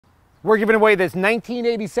We're giving away this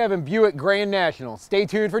 1987 Buick Grand National. Stay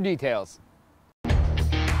tuned for details.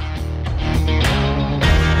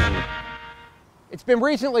 It's been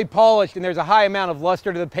recently polished and there's a high amount of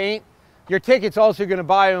luster to the paint. Your ticket's also going to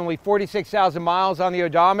buy only 46,000 miles on the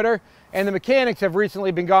odometer, and the mechanics have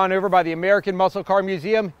recently been gone over by the American Muscle Car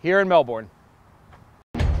Museum here in Melbourne.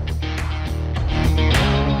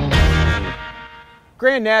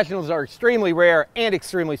 Grand Nationals are extremely rare and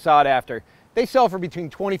extremely sought after. They sell for between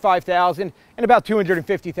 $25,000 and about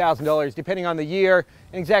 $250,000 depending on the year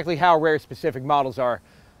and exactly how rare specific models are.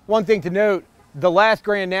 One thing to note, the last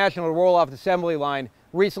Grand National to roll off the assembly line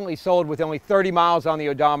recently sold with only 30 miles on the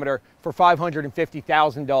odometer for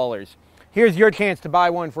 $550,000. Here's your chance to buy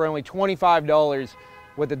one for only $25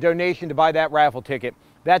 with a donation to buy that raffle ticket.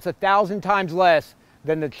 That's 1,000 times less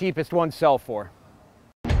than the cheapest ones sell for.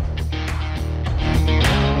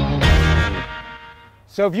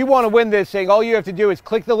 So if you want to win this thing, all you have to do is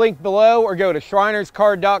click the link below or go to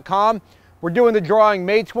shrinerscard.com. We're doing the drawing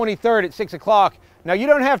May 23rd at 6 o'clock. Now you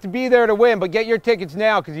don't have to be there to win, but get your tickets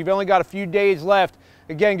now because you've only got a few days left.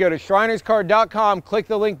 Again, go to shrinerscard.com, click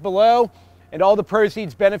the link below, and all the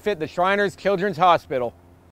proceeds benefit the Shriners Children's Hospital.